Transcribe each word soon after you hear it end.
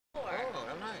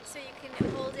So you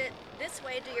can hold it this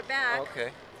way, do your back.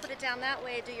 Okay. Put it down that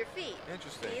way, do your feet.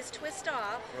 Interesting. These twist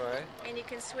off. Right. And you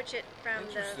can switch it from the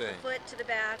Interesting. foot to the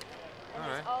back. And All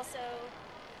there's right. also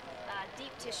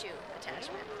deep tissue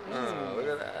attachment. Oh, look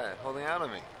at that. Holding out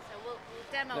on me. So we'll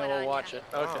demo Then it we'll on watch you. it.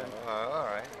 Okay. Oh, all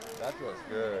right. That feels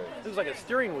good. This is like a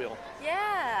steering wheel.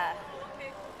 Yeah.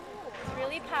 It's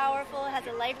really powerful. It has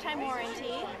a lifetime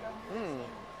warranty.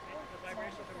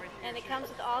 And it comes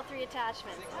with all 3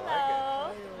 attachments.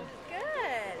 Hello.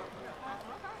 Good.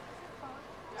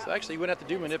 So actually, you wouldn't have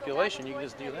to do manipulation. You can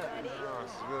just do that. Oh,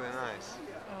 this is really nice.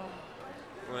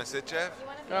 You want to sit, Jeff?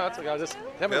 No, that's okay. I'll just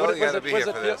tell me Bill, what you gotta be here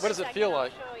for this. what does it feel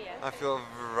like? I feel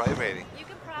vibrating. You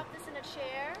can prop this in a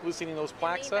chair. Loosening those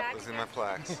plaques up? Losing my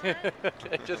plaques.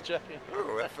 Okay, just checking.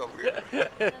 Oh, that felt weird.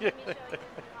 Let me show you.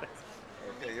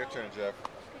 Okay, your turn, Jeff.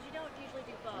 Because you don't usually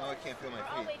do both. No, I can't feel my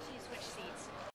I'll feet. wait till you switch seats.